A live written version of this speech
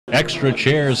Extra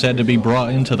chairs had to be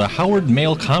brought into the Howard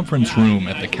Mail Conference Room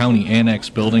at the County Annex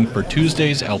building for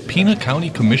Tuesday's Alpena County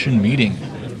Commission meeting.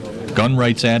 Gun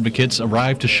rights advocates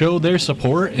arrived to show their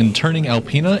support in turning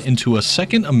Alpena into a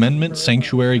Second Amendment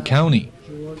sanctuary county.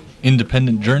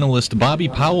 Independent journalist Bobby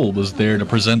Powell was there to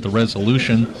present the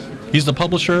resolution. He's the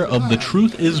publisher of The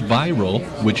Truth is Viral,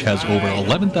 which has over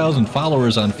 11,000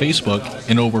 followers on Facebook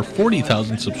and over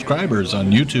 40,000 subscribers on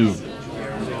YouTube.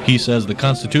 He says the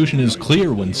Constitution is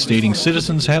clear when stating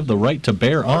citizens have the right to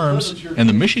bear arms, and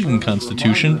the Michigan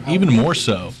Constitution even more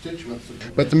so.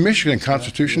 But the Michigan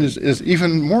Constitution is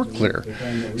even more clear.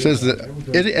 It says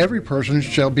that every person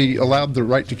shall be allowed the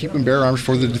right to keep and bear arms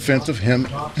for the defense of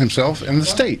himself, and the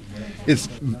state. It's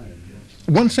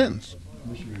one sentence.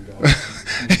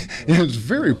 It's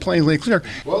very plainly clear.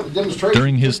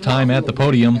 During his time at the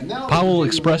podium, Powell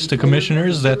expressed to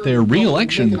commissioners that their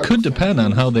re-election could depend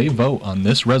on how they vote on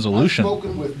this resolution.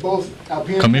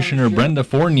 Commissioner Brenda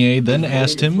Fournier then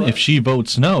asked him if she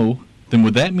votes no, then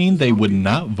would that mean they would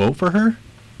not vote for her?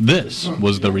 This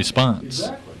was the response.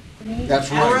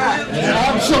 That's right.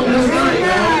 Absolutely.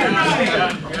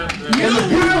 And the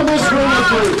people must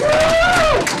approve.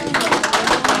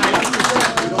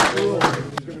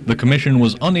 The commission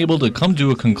was unable to come to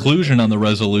a conclusion on the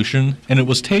resolution, and it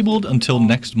was tabled until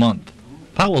next month.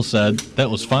 Powell said that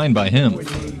was fine by him.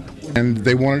 And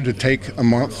they wanted to take a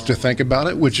month to think about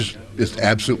it, which is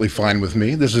absolutely fine with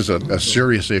me. This is a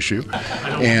serious issue,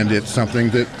 and it's something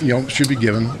that should be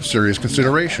given serious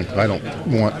consideration. I don't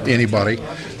want anybody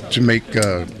to make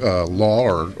a law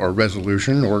or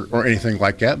resolution or anything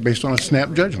like that based on a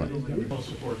snap judgment.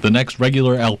 The next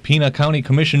regular Alpena County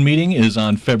Commission meeting is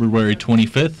on February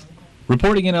 25th.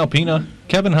 Reporting in Alpena,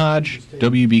 Kevin Hodge,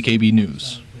 WBKB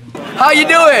News. How you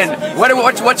doing?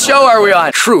 What show are we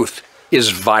on? Truth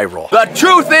is viral. The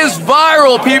truth is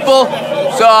viral, people.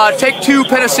 So take 2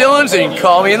 penicillins and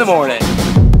call me in the morning.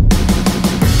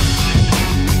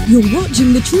 You're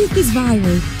watching The Truth is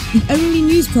Viral, the only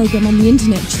news program on the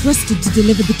internet trusted to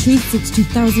deliver the truth since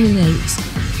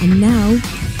 2008. And now,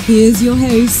 here's your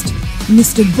host,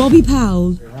 Mr. Bobby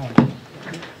Powell.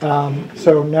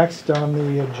 So next on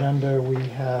the agenda we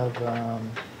have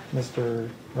Mr.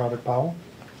 Robert Powell.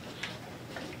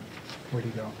 Where'd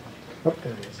he go? Oh,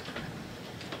 there he is.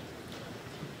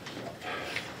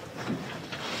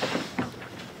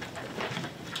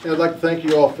 I'd like to thank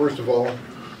you all, first of all,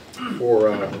 for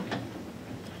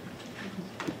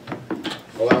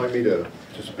allowing me to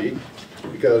speak,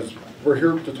 because we're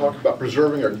here to talk about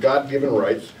preserving our God-given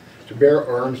rights to bear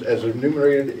arms as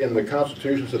enumerated in the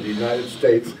Constitutions of the United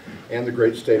States and the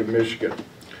great state of Michigan.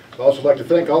 I'd also like to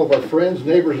thank all of our friends,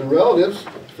 neighbors, and relatives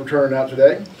for turning out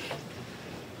today.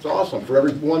 It's awesome. For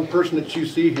every one person that you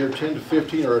see here, 10 to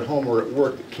 15 are at home or at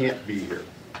work that can't be here.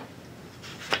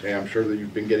 And I'm sure that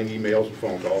you've been getting emails and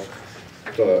phone calls.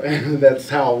 So, and that's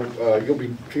how you'll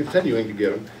be continuing to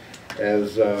get them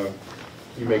as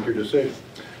you make your decision.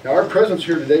 Now, our presence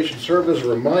here today should serve as a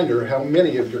reminder how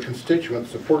many of your constituents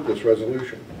support this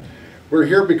resolution. We're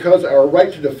here because our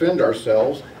right to defend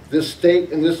ourselves, this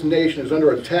state and this nation, is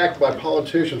under attack by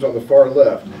politicians on the far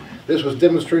left. This was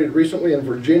demonstrated recently in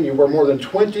Virginia, where more than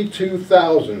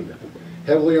 22,000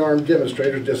 heavily armed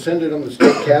demonstrators descended on the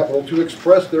state capitol to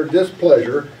express their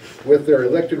displeasure with their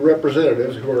elected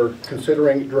representatives who are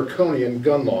considering draconian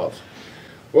gun laws.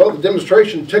 Well, the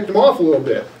demonstration ticked them off a little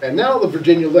bit, and now the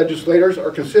Virginia legislators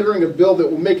are considering a bill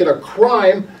that will make it a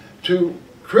crime to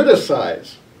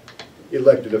criticize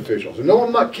elected officials. And no,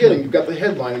 I'm not kidding. You've got the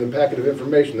headline in the packet of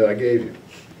information that I gave you.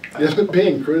 Isn't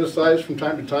being criticized from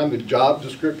time to time the job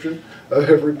description of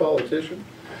every politician?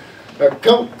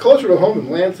 Closer to home in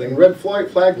Lansing, red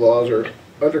flag laws are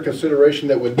under consideration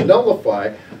that would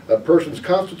nullify a person's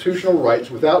constitutional rights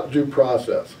without due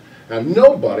process. Now,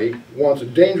 nobody wants a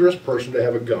dangerous person to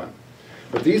have a gun,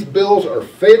 but these bills are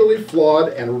fatally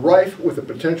flawed and rife with the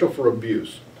potential for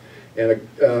abuse. And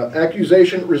an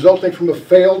accusation resulting from a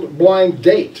failed blind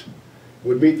date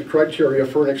would meet the criteria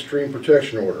for an extreme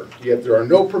protection order, yet there are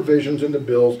no provisions in the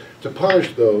bills to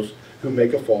punish those who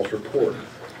make a false report.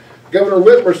 Governor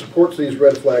Whitmer supports these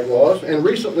red flag laws and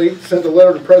recently sent a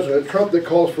letter to President Trump that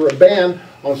calls for a ban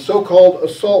on so-called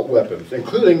assault weapons,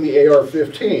 including the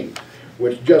AR-15,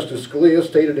 which Justice Scalia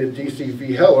stated in D.C.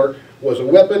 v. Heller was a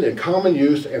weapon in common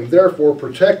use and therefore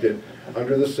protected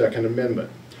under the Second Amendment.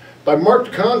 By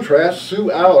marked contrast,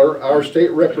 Sue Aller, our state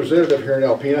representative here in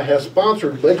Alpena, has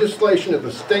sponsored legislation at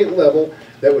the state level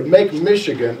that would make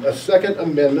Michigan a Second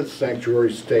Amendment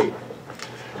sanctuary state.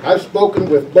 I've spoken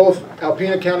with both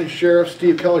Alpena County Sheriff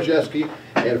Steve Kaliszewski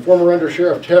and former Under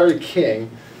Sheriff Terry King,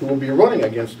 who will be running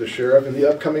against the sheriff in the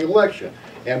upcoming election.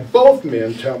 And both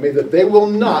men tell me that they will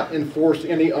not enforce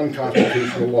any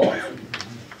unconstitutional laws.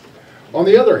 On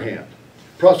the other hand,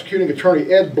 Prosecuting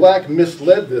Attorney Ed Black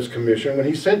misled this commission when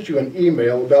he sent you an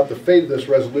email about the fate of this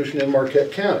resolution in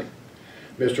Marquette County.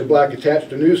 Mr. Black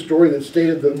attached a news story that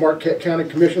stated that the Marquette County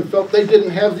Commission felt they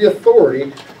didn't have the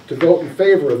authority to vote in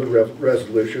favor of the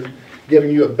resolution,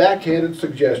 giving you a backhanded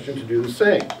suggestion to do the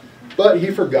same. But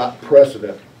he forgot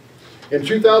precedent. In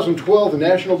 2012, the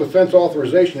National Defense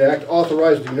Authorization Act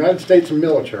authorized the United States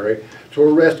military to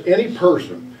arrest any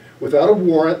person without a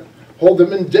warrant, hold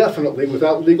them indefinitely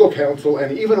without legal counsel,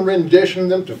 and even rendition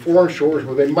them to foreign shores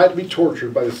where they might be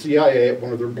tortured by the CIA at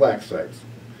one of their black sites.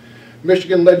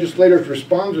 Michigan legislators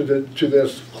responded to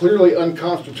this clearly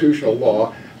unconstitutional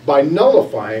law by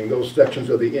nullifying those sections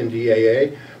of the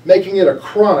NDAA, making it a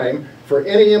crime for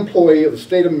any employee of the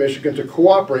state of Michigan to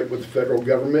cooperate with the federal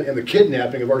government in the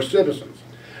kidnapping of our citizens.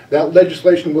 That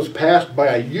legislation was passed by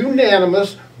a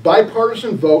unanimous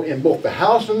bipartisan vote in both the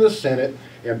House and the Senate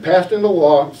and passed into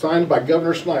law, signed by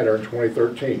Governor Snyder in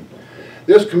 2013.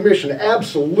 This commission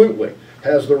absolutely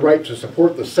has the right to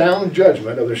support the sound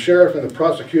judgment of the sheriff and the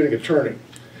prosecuting attorney.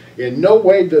 In no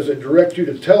way does it direct you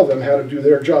to tell them how to do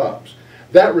their jobs.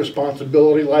 That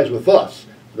responsibility lies with us,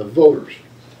 the voters.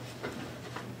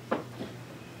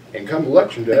 And come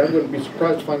election day, I wouldn't be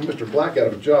surprised to find Mr. Black out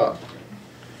of a job.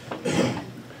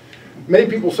 Many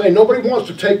people say nobody wants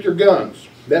to take your guns.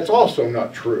 That's also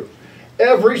not true.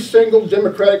 Every single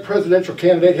Democratic presidential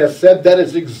candidate has said that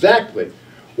is exactly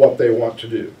what they want to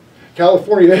do.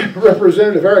 California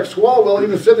Representative Eric Swalwell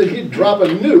even said that he'd drop a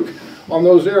nuke on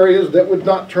those areas that would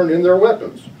not turn in their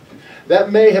weapons.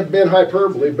 That may have been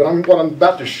hyperbole, but what I'm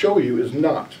about to show you is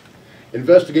not.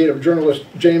 Investigative journalist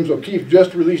James O'Keefe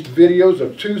just released videos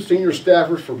of 2 senior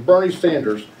staffers for Bernie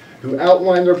Sanders who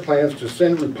outline their plans to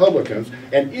send Republicans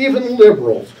and even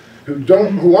liberals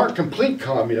who aren't complete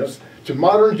communists to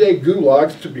modern-day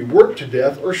gulags to be worked to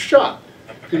death or shot.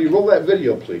 Can you roll that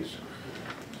video, please?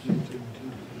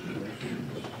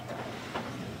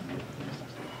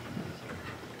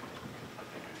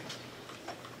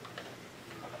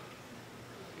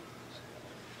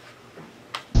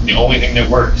 The only thing that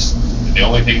works, and the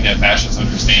only thing that fascists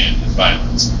understand is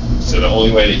violence. So the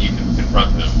only way that you can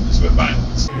confront them is with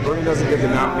violence. Bernie doesn't get the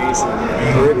nomination,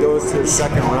 or it goes to the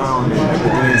second round at the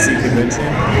DNC convention.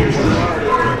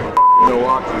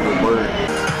 Milwaukee will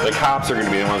burn. The cops are going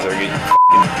to be the ones that are getting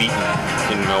beaten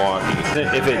in Milwaukee.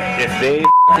 If they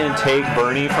take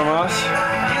Bernie from us,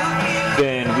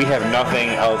 then we have nothing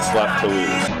else left to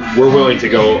lose. We're willing to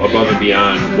go above and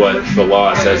beyond what the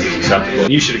law says is acceptable.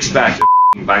 You should expect a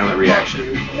violent reaction.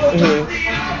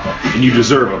 Mm-hmm. And you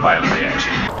deserve a violent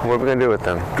reaction. What are we going to do with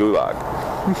them? Gulag.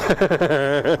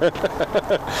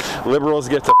 Liberals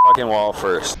get to fucking wall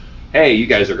first. Hey, you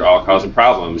guys are all causing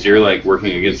problems. You're like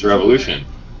working against the revolution.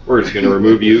 We're just going to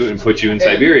remove you and put you in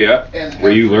Siberia,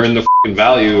 where you learn the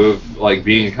value of like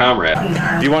being a comrade.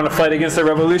 Do you want to fight against the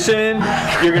revolution?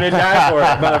 You're going to die for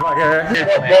it,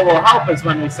 motherfucker. What will help is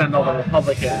when we send all the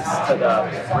Republicans to the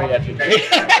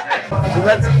re-education.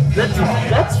 Let's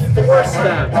force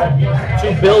them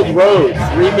to build roads,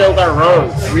 rebuild our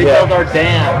roads, rebuild our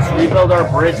dams, rebuild our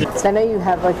bridges. So I know you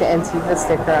have like the Antifa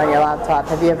sticker on your laptop.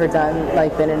 Have you ever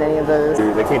been in any of those?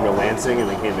 They came to Lansing and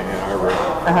they came to Ann Arbor.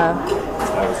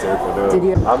 I was there for those. Did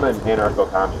you? I'm an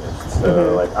anarcho-communist,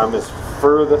 so like I'm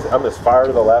as far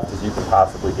to the left as you can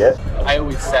possibly get. I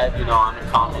always said, I'm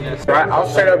a communist. I'll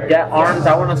straight up get arms.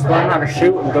 I want to learn how to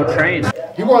shoot and go train.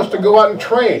 He wants to go out and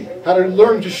train how to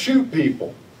learn to shoot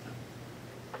people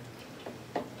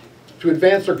to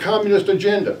advance their communist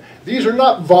agenda. These are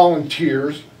not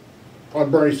volunteers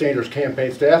on Bernie Sanders'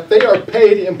 campaign staff. They are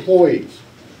paid employees,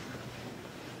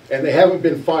 and they haven't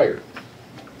been fired.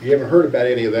 You haven't heard about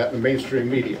any of that in the mainstream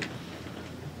media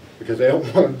because they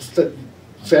don't want to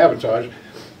sabotage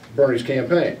Bernie's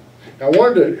campaign. Now, I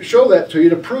wanted to show that to you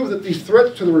to prove that these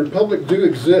threats to the Republic do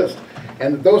exist,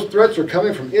 and that those threats are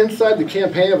coming from inside the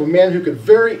campaign of a man who could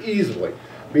very easily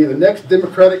be the next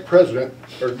Democratic president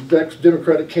or next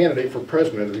Democratic candidate for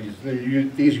president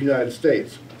of these United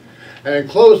States. And in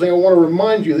closing, I want to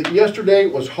remind you that yesterday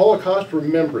was Holocaust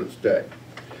Remembrance Day.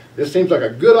 This seems like a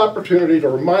good opportunity to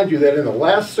remind you that in the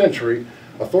last century,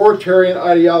 authoritarian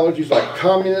ideologies like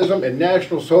communism and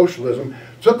National Socialism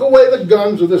took away the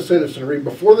guns of the citizenry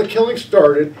before the killing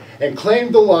started and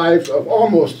claimed the lives of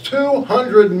almost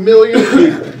 200 million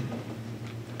people.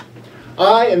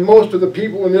 I and most of the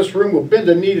people in this room will bend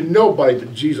a knee to nobody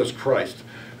but Jesus Christ,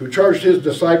 who charged his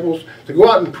disciples to go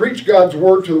out and preach God's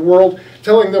word to the world,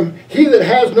 telling them, "He that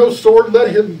has no sword,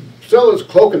 let him sell his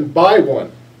cloak and buy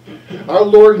one." Our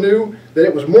Lord knew that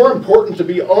it was more important to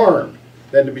be armed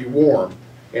than to be warm.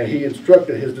 and he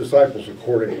instructed his disciples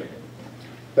accordingly.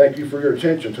 Thank you for your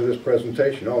attention to this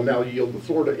presentation. I'll now yield the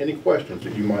floor to any questions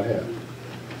that you might have.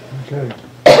 Okay.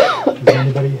 Does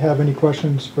anybody have any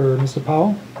questions for Mr.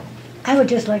 Powell? I would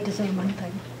just like to say one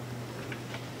thing.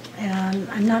 And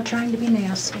I'm not trying to be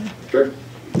nasty. Sure.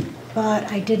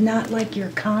 But I did not like your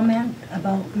comment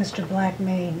about Mr. Black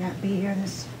may not be here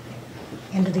this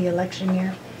end of the election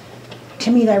year.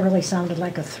 To me, that really sounded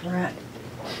like a threat.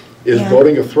 Is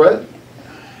voting a threat?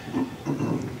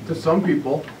 To some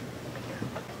people.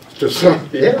 To some,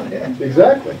 yeah,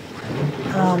 exactly.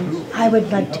 I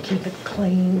would like to keep it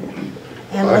clean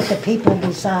and let the people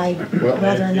decide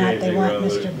whether or not they want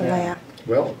Mr. Black.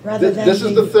 Well, this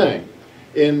is the thing.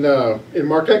 In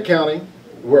Marquette County,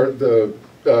 where the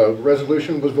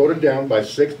resolution was voted down by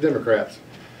 6 Democrats,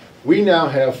 we now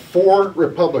have 4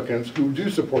 Republicans who do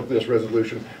support this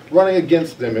resolution running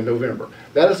against them in November.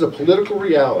 That is a political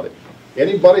reality.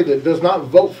 Anybody that does not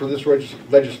vote for this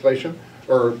legislation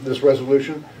or this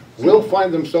resolution will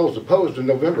find themselves opposed in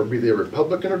November, be they a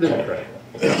Republican or Democrat.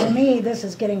 To me, this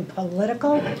is getting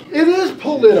political. It is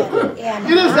political.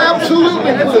 It is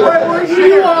absolutely political.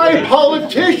 You are a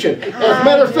politician. As a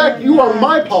matter of fact, you are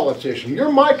my politician.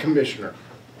 You're my commissioner.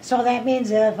 So that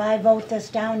means if I vote this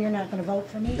down, you're not going to vote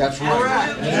for me? That's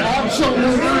right.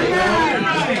 Absolutely.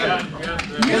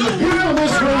 And the people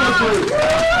is going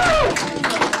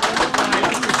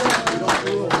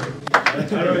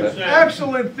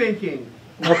Excellent thinking.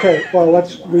 Okay, well,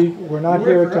 we're not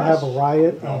here to have a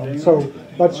riot, so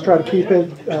let's try to keep it,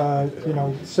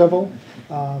 civil.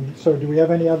 So do we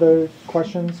have any other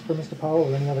questions for Mr. Powell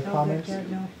or any other comments?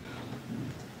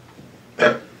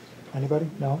 No. Anybody?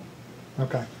 No?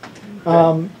 Okay.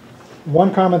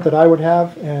 One comment that I would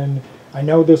have, and I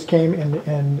know this came in,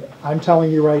 and I'm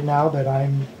telling you right now that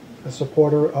I'm a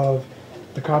supporter of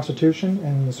the Constitution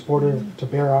and a supporter to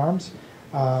bear arms.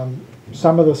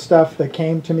 Some of the stuff that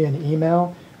came to me in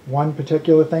email, one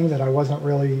particular thing that I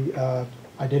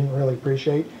didn't really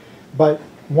appreciate. But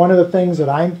one of the things that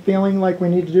I'm feeling like we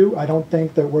need to do, I don't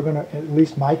think that we're going to, at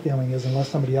least my feeling is, unless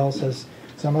somebody else has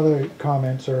some other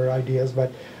comments or ideas,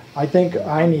 but I think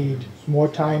I need more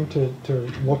time to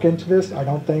look into this. I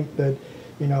don't think that,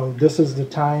 this is the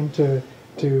time to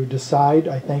decide.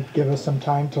 I think give us some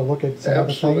time to look at some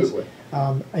other things.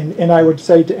 And I would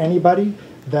say to anybody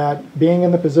that being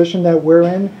in the position that we're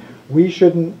in,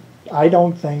 I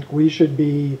don't think we should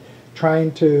be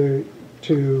trying to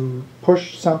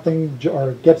push something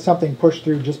or get something pushed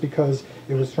through just because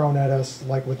it was thrown at us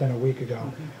like within a week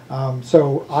ago.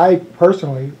 So I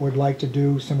personally would like to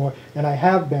do some more, and I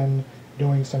have been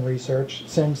doing some research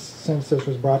since this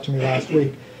was brought to me last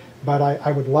week, but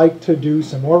I would like to do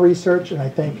some more research, and I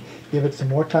think give it some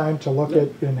more time to look at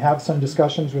and have some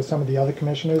discussions with some of the other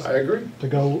commissioners. I agree. To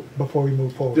go before we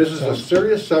move forward. This is a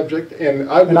serious subject, and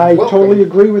I totally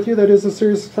agree with you that it is a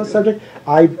serious subject.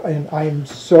 I'm a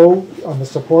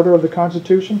supporter of the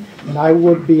Constitution, and I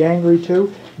would be angry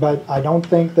too. But I don't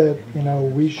think that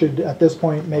we should at this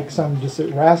point make some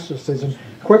rash decision,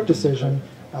 quick decision,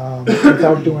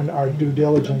 without doing our due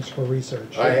diligence for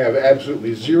research. I have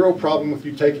absolutely zero problem with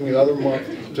you taking another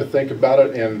month to think about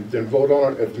it and then vote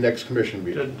on it at the next commission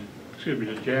meeting.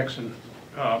 Didn't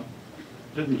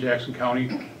Jackson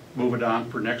County move it on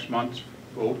for next month's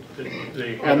vote?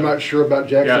 I'm not sure about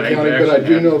Jackson County, but I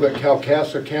do know that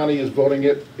Calcasa County is voting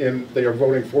it, and they are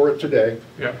voting for it today.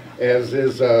 Yeah. As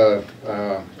is.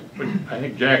 I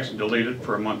think Jackson delayed it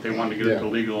for a month. They wanted to get it to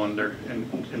legal in their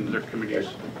committees.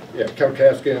 Yeah,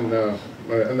 Calcasa and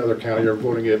another county are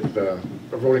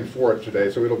voting for it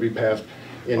today, so it'll be passed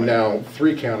in now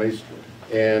 3 counties,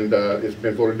 and it's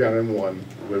been voted down in 1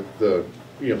 with the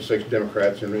 6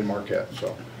 Democrats in Marquette.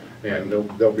 So, and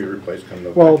they'll be replaced come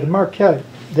November. Well, the Marquette,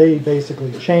 they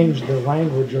basically changed the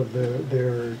language of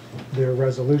their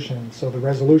resolution, so the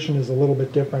resolution is a little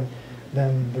bit different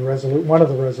than one of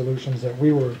the resolutions that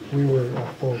we were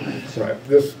for. So. Right.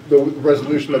 The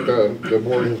resolution that the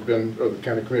board has been, or the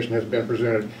county commission has been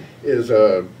presented, is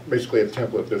basically a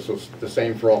template that's the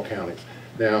same for all counties.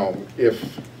 Now,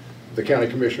 if the county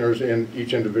commissioners in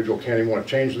each individual county want to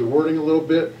change the wording a little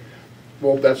bit,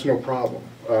 well, that's no problem.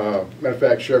 Matter of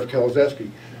fact, Sheriff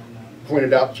Kaliszewski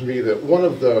pointed out to me that one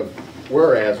of the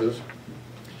whereases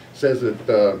says that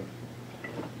the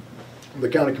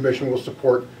county commission will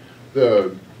support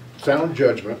the sound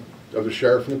judgment of the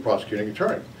sheriff and the prosecuting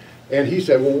attorney. And he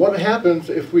said, well, what happens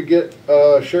if we get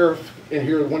a sheriff in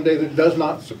here one day that does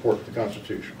not support the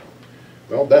Constitution?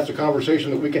 Well, that's a conversation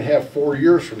that we can have 4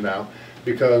 years from now,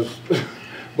 because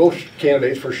both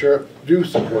candidates for sheriff do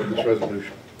support this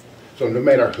resolution. So no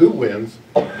matter who wins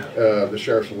the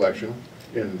sheriff's election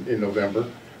in November,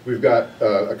 We've got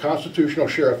a constitutional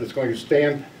sheriff that's going to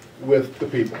stand with the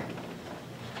people.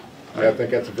 And I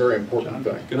think that's a very important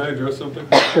thing. Can I address something?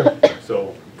 Sure.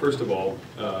 So, first of all,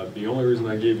 the only reason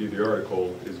I gave you the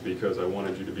article is because I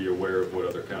wanted you to be aware of what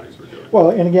other counties were doing.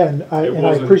 Well, and again, I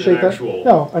appreciate that.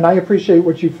 No, and I appreciate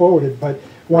what you forwarded, but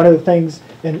one of the things,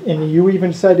 and you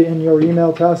even said in your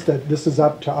email to us that this is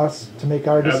up to us to make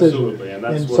our decision. Absolutely, and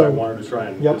that's what I wanted to try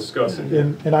and discuss in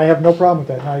here. And I have no problem with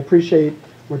that, and I appreciate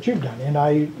what you've done. And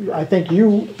I think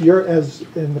you're as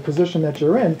in the position that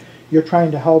you're in, you're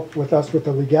trying to help with us with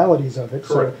the legalities of it.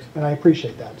 Correct. So, and I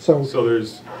appreciate that. So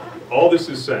there's, all this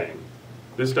is saying,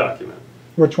 this document.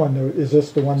 Which one, is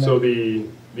this the one that? So the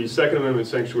Second Amendment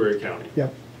Sanctuary County.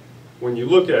 Yep. When you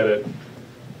look at it,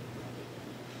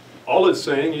 all it's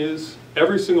saying is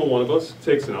every single one of us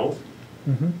takes an oath.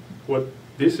 Mm-hmm. What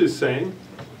this is saying,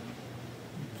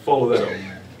 follow that oath.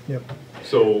 Yep.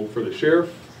 So for the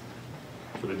sheriff,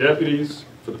 for the deputies,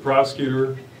 for the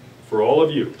prosecutor, for all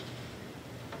of you,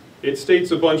 it states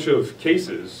a bunch of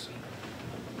cases,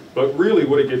 but really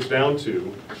what it gets down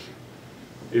to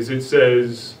is it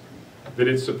says that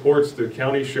it supports the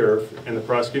county sheriff and the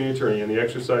prosecuting attorney in the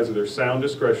exercise of their sound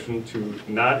discretion to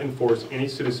not enforce any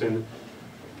citizen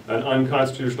an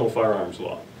unconstitutional firearms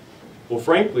law. Well,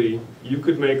 frankly, you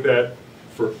could make that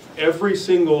for every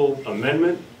single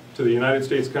amendment to the United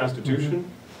States Constitution,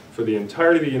 for the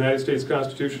entirety of the United States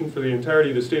Constitution, for the entirety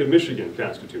of the state of Michigan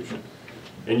Constitution.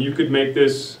 And you could make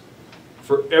this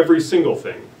for every single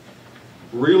thing.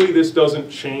 Really, this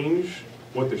doesn't change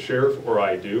what the sheriff or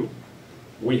I do.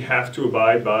 We have to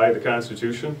abide by the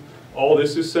Constitution. All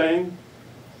this is saying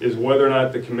is whether or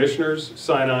not the commissioners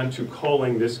sign on to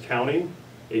calling this county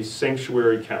a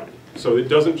sanctuary county. So it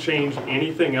doesn't change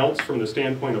anything else from the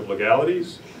standpoint of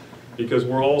legalities, because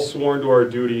we're all sworn to our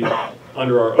duty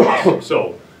under our oaths.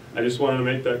 So I just wanted to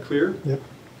make that clear. Yep.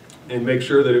 And make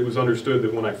sure that it was understood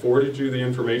that when I forwarded you the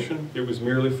information, it was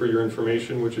merely for your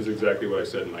information, which is exactly what I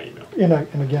said in my email.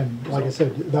 And again, like I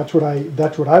said, that's what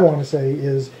I want to say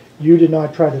is you did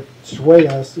not try to sway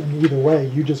us in either way.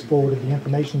 You just forwarded the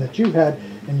information that you had,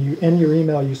 and you in your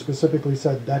email you specifically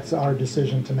said that's our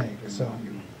decision to make. So.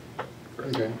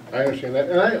 Okay, I understand that,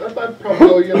 and I probably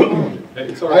owe you an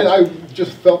apology. I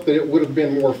just felt that it would have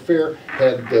been more fair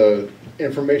had the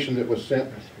information that was sent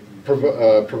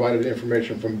provided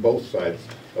information from both sides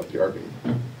of the argument.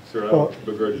 Sir, I don't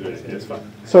begrudge anything. It's fine.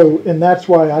 So, and that's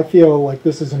why I feel like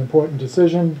this is an important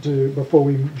decision to, before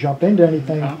we jump into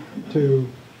anything,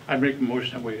 I'd make a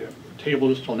motion that we table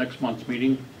this till next month's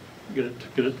meeting, get it to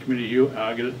committee to you,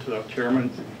 get it to the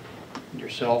chairman,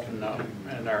 yourself, and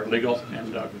our legal,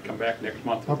 and come back next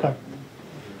month. Okay.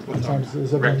 With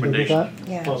is everyone good with that?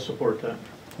 Yeah. I'll support that.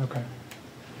 Okay.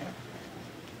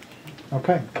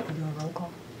 Okay. Do a roll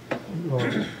call.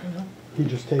 Well, he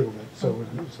just tabled it, so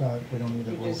it's not. We don't need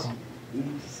a roll call. You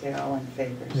need to say all in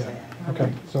favor. Yeah. Say aye.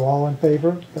 Okay. So all in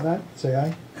favor for that? Say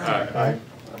aye. Aye.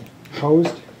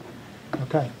 Opposed?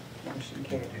 Okay. Motion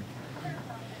carried.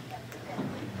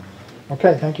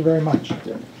 Okay. Thank you very much.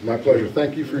 My pleasure.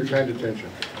 Thank you for your kind attention.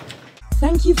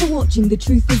 Thank you for watching The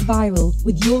Truth is Viral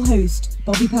with your host,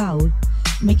 Bobby Powell.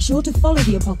 Make sure to follow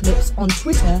The Apocalypse on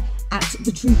Twitter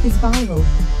 @The Truth is Viral.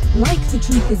 Like The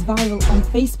Truth is Viral on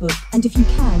Facebook, and if you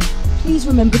can, please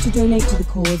remember to donate to the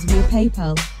cause via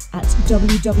PayPal at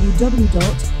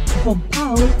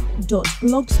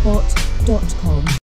www.bobpowell.blogspot.com.